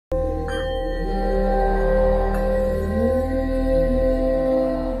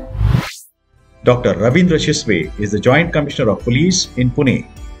Dr. Ravindra Shisave is the Joint Commissioner of Police in Pune.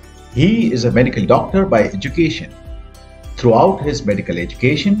 He is a medical doctor by education. Throughout his medical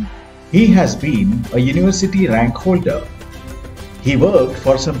education, he has been a university rank holder. He worked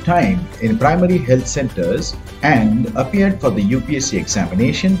for some time in primary health centers and appeared for the UPSC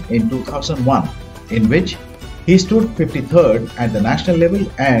examination in 2001, in which he stood 53rd at the national level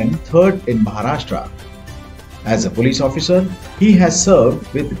and 3rd in Maharashtra. As a police officer, he has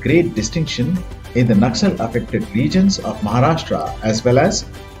served with great distinction in the Naxal-affected regions of Maharashtra as well as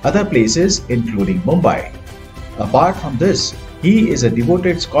other places including Mumbai. Apart from this, he is a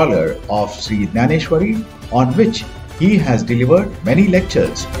devoted scholar of Shri Dnyaneshwari, on which he has delivered many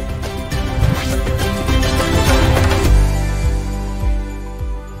lectures.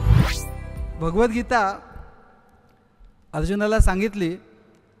 Bhagavad Gita अर्जुनाला सांगितली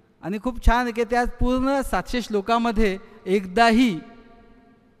आणि खूप छान आहे की त्या पूर्ण 700 श्लोकामध्ये एकदाही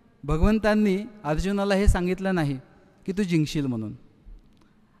भगवंतांनी अर्जुनाला हे सांगितलं नाही की तू जिंकशील म्हणून.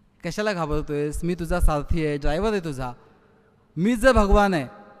 कशाला घाबरतोयस, मी तुझा सारथी आहे, ड्रायव्हर आहे तुझा, मीच जर भगवान आहे.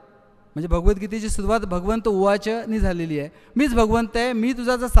 म्हणजे भगवद्गीतेची सुरुवात भगवंत उवाचनी झालेली आहे. मीच भगवंत आहे, मी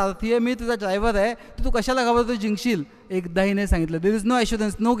तुझा जर सारथी आहे, मी तुझा ड्रायव्हर आहे, तर तू कशाला घाबरतो, जिंकशील. एकदाही नाही सांगितलं. There is no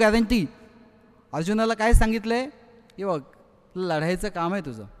assurance, no guarantee. अर्जुनाला काय सांगितलं आहे की बघ लढायचं काम आहे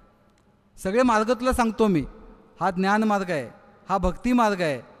तुझं, सगळे मार्ग तुला सांगतो मी. हा ज्ञान मार्ग आहे, हा भक्ती मार्ग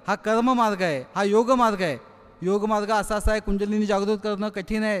आहे, हा कर्म मार्ग आहे, हा योग मार्ग आहे. योग मार्ग असा आहे, कुंडलिनी जागृत करणं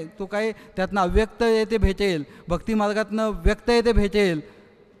कठीण आहे, तो काय त्यातनं अव्यक्त आहे ते भेटेल, भक्ती मार्गातनं व्यक्त आहे ते भेटेल.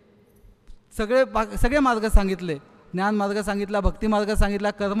 सगळे मार्ग सांगितले. ज्ञान मार्ग सांगितला, भक्ती मार्ग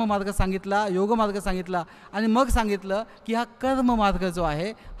सांगितला, कर्म मार्ग सांगितला, योग मार्ग सांगितला आणि मग सांगितलं की हा कर्म मार्ग जो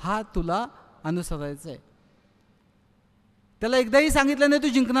आहे हा तुला अनुसरायचा आहे. त्याला एकदाही सांगितलं नाही तू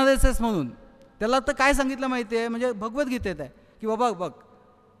जिंकणार आहेस म्हणून. त्याला तर काय सांगितलं माहिती आहे, म्हणजे भगवद्गीतेत आहे की बाबा बघ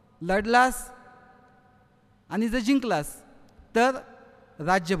लढलास आणि जर जिंकलास तर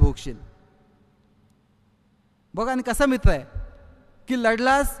राज्य भोगशील. बघ आणि कसा मित्र आहे की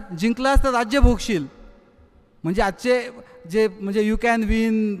लढलास जिंकलास तर राज्य भोगशील. म्हणजे आजचे जे म्हणजे यू कॅन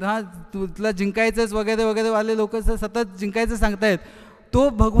विन, हां तुला जिंकायचंच वगैरे वगैरे वाले लोक सतत जिंकायचं सांगतायत. तो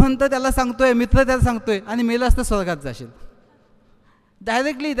भगवंत त्याला सांगतोय, मित्र त्याला सांगतोय आणि मेलास तर स्वर्गात जाशील.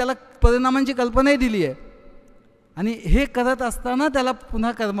 डायरेक्टली त्याला परिणामांची कल्पनाही दिली आहे. आणि हे करत असताना त्याला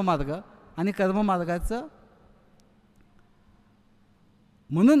पुन्हा कर्ममार्ग आणि कर्ममार्गाचं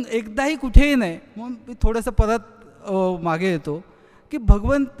म्हणून एकदाही कुठेही नाही. म्हणून मी थोडंसं परत मागे येतो की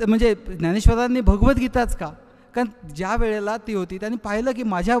भगवंत म्हणजे ज्ञानेश्वरांनी भगवद्गीताच का, कारण ज्या वेळेला ती होती त्यांनी पाहिलं की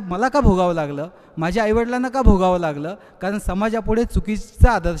मला का भोगावं लागलं, माझ्या आईवडिलांना का भोगावं लागलं, कारण समाजापुढे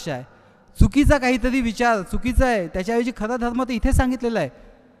चुकीचा आदर्श आहे, चुकीचा काहीतरी विचार चुकीचा आहे. त्याच्याऐवजी खरा धर्म तर इथे सांगितलेला आहे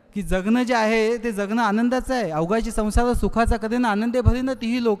की जगणं जे आहे ते जगणं आनंदाचं आहे. अवघाची संसार सुखाचा कधीनं आनंदे भरीनं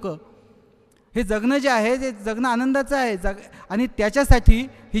तीही लोक. हे जगणं जे आहे ते जगणं आनंदाचं आहे. आणि त्याच्यासाठी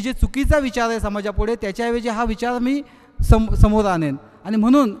ही जे चुकीचा विचार आहे समाजापुढे त्याच्याऐवजी हा विचार मी समोर आणेन. आणि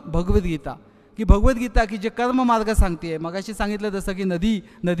म्हणून भगवद्गीता की जे कर्म मार्ग सांगते. मगाशी सांगितलं जसं की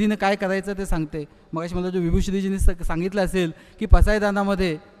नदीनं काय करायचं ते सांगते. मगाशी मला जो विभूश्रीजींनी सांगितलं असेल की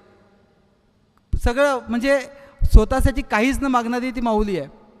पसायदानामध्ये सगळं म्हणजे स्वतःसाठी काहीच न मागणारी ती माऊली आहे.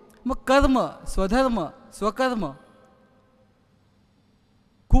 मग कर्म, स्वधर्म, स्वकर्म,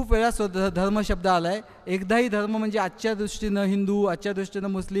 खूप वेळा धर्म शब्द आला आहे. एकदाही धर्म म्हणजे आजच्या दृष्टीनं हिंदू, आजच्या दृष्टीनं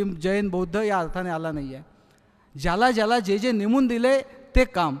मुस्लिम, जैन, बौद्ध या अर्थाने आला नाही आहे. ज्याला जे नेमून दिले ते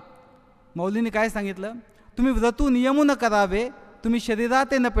काम. मौलींनी काय सांगितलं, तुम्ही व्रतू नियमू न करावे, तुम्ही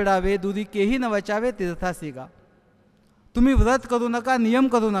शरीराते न पिडावे, दुरी केही न वचावे, तीर्थासी गा. तुम्ही व्रत करू नका, नियम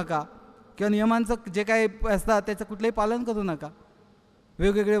करू नका, किंवा नियमांचं जे काही असतात त्याचं कुठलंही पालन करू नका.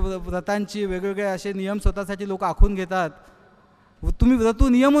 वेगवेगळे व्रतांची वेगवेगळे असे नियम स्वतःसाठी लोक आखून घेतात. तुम्ही व्रतू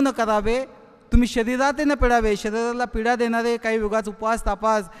नियमू न करावे, तुम्ही शरीराते न पिडावे, शरीराला पीडा देणारे काही वेगळाच उपवास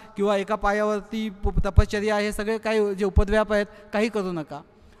तापास किंवा एका पायावरती तपश्चर्या हे सगळे काही जे उपद्व्याप आहेत काही करू नका.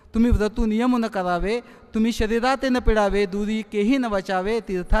 तुम्ही व्रतू नियम न करावे, तुम्ही शरीराते न पिडावे, दुरी केही न वचावे,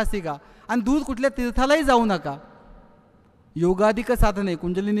 तीर्थासी गा. आणि दूर कुठल्या तीर्थालाही जाऊ नका. योगाधिक साधने,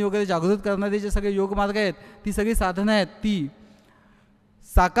 कुंडलिनी वगैरे जागृत करणारे जे सगळे योगमार्ग आहेत ती सगळी साधनं आहेत. ती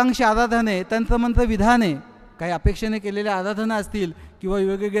साकांक्षी आराधने, तंत्रमंत्र विधाने, काही अपेक्षेने केलेल्या आराधना असतील किंवा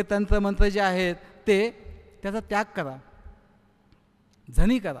वेगवेगळे तंत्रमंत्र जे आहेत ते त्याचा त्याग करा,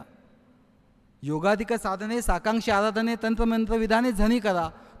 झणी करा. योगाधिक साधने, साकांक्षी आराधने, तंत्रमंत्र विधाने झणी करा.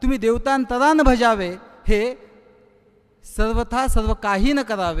 तुम्ही देवतांतरान भजावे, हे सर्वथा सर्व काही न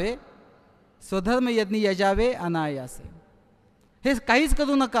करावे, स्वधर्म यज्ञ यजावे अनायासे. हे काहीच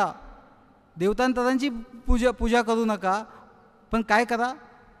करू नका, देवतांतरांची पूजा करू नका, पण काय करा,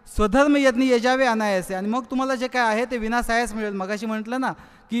 स्वधर्म यज्ञ यजावे अनायासे. आणि मग तुम्हाला जे काय आहे ते विनासायास मिळेल. मगाशी म्हटलं ना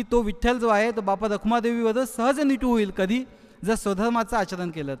की तो विठ्ठल जो आहे तो बापा रखुमादेवीवर सहज नीटू होईल कधी, जर स्वधर्माचं आचरण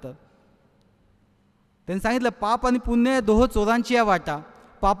केलं तर. त्यांनी सांगितलं पाप आणि पुण्य दोह चोरांची या वाटा,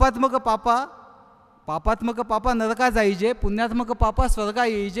 पापात्मक पापा नरका जाईजे, पुण्यात्मक पापा स्वर्गा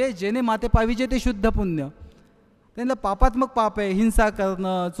येईजे, जेने माते पाविजे ते शुद्ध पुण्य. त्यांना पापात्मक पाप आहे, हिंसा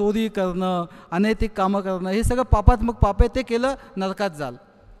करणं, चोरी करणं, अनैतिक कामं करणं, हे सगळं पापात्मक पाप आहे, ते केलं नरकात जाल.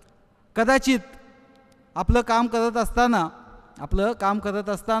 कदाचित आपलं काम करत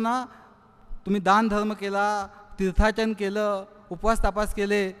असताना तुम्ही दान धर्म केला, तीर्थाटन केलं, उपवास तापास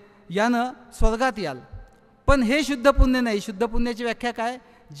केले, यानं स्वर्गात याल. पण हे शुद्ध पुण्य नाही. शुद्ध पुण्याची व्याख्या काय?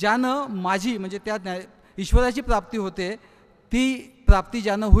 ज्यानं माझी म्हणजे त्या ईश्वराची प्राप्ती होते, ती प्राप्ती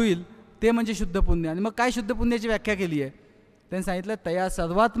ज्यानं होईल ते म्हणजे शुद्ध पुण्य. आणि मग काय शुद्ध पुण्याची व्याख्या केली आहे? त्यांनी सांगितलं तया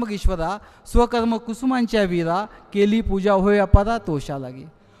सर्वात्मक ईश्वरा स्वकर्म कुसुमांच्या वीरा, केली पूजा होय अपारा तोषा लागे.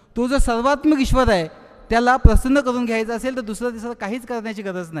 तो जो सर्वात्मक ईश्वर आहे त्याला प्रसन्न करून घ्यायचा असेल तर दुसरं तिसरं काहीच करण्याची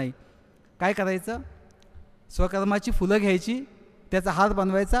गरज नाही. काय करायचं? स्वकर्माची फुलं घ्यायची, त्याचा हार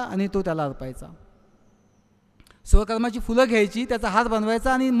बनवायचा आणि तो त्याला अर्पायचा. स्वकर्माची फुलं घ्यायची, त्याचा हार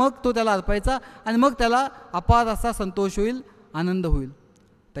बनवायचा आणि मग तो त्याला अर्पायचा, आणि मग त्याला अपार असा संतोष होईल, आनंद होईल.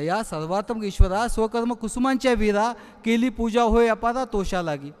 तया सर्वात्मक ईश्वरा स्वकर्म कुसुमांच्या वीरा, केली पूजा होय अपारा तोषा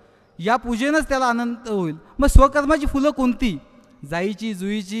लागी. या पूजेनंच त्याला आनंद होईल. मग स्वकर्माची फुलं कोणती? जाईची,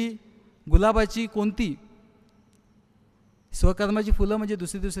 जुईची, गुलाबाची, कोणती? स्वकर्माची फुलं म्हणजे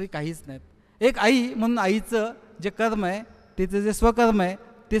दुसरी काहीच नाहीत. एक आई म्हणून आईचं जे कर्म आहे, तिचं जे स्वकर्म आहे,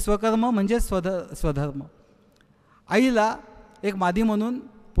 ते स्वकर्म म्हणजे स्वधर्म. आईला एक मादी म्हणून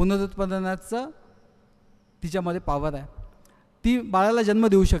पुनरुत्पादनाचं तिच्यामध्ये पावर आहे. ती बाळाला जन्म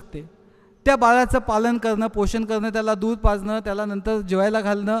देऊ शकते. त्या बाळाचं पालन करणं, पोषण करणं, त्याला दूध पाजणं, त्याला नंतर जेवायला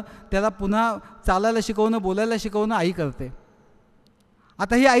घालणं, त्याला पुन्हा चालायला शिकवणं, बोलायला शिकवणं आई करते.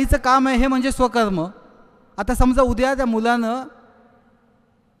 आता हे आईचं काम आहे, हे म्हणजे स्वकर्म. आता समजा उद्या त्या मुलानं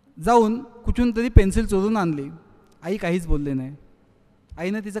जाऊन कुठून तरी पेन्सिल चोरून आणली, आई काहीच बोलले नाही.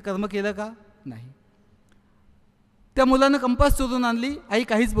 आईनं तिचं कर्म केलं का? नाही. त्या मुलानं कंपास चोरून आणली, आई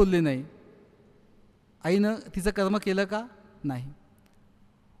काहीच बोलली नाही. आईनं तिचं कर्म केलं का? नाही.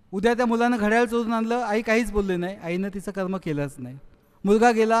 उद्या त्या मुलानं घड्याळ चोरून आणलं, आई काहीच बोलली नाही, आईनं तिचं कर्म केलंच नाही.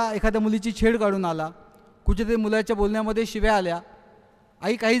 मुलगा गेला, एखाद्या मुलीची छेड काढून आला, कुठेतरी मुलाच्या बोलण्यामध्ये शिव्या आल्या,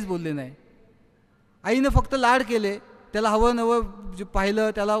 आई काहीच बोलली नाही. आईनं फक्त लाड केले, त्याला हवं नवं पाहिलं,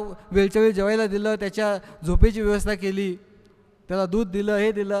 त्याला वेळच्या वेळ जेवायला दिलं, त्याच्या झोपेची व्यवस्था केली, त्याला दूध दिलं,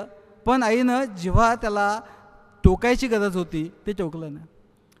 हे दिलं. पण आईनं जेव्हा त्याला टोकायची गरज होती ते टोकलं नाही.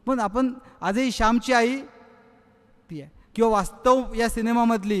 पण आपण आजही श्यामची आई ती आहे. किंवा वास्तव या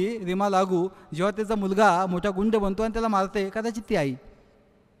सिनेमामधली रीमा लागू जेव्हा त्याचा मुलगा मोठा गुंड बनतो आणि त्याला मारते, कदाचित ती आई.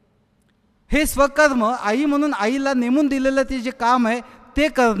 हे स्वकर्म आई म्हणून आईला नेमून दिलेलं ते जे काम आहे ते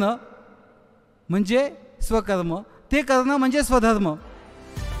करणं म्हणजे स्वकर्म, ते करणं म्हणजे स्वधर्म.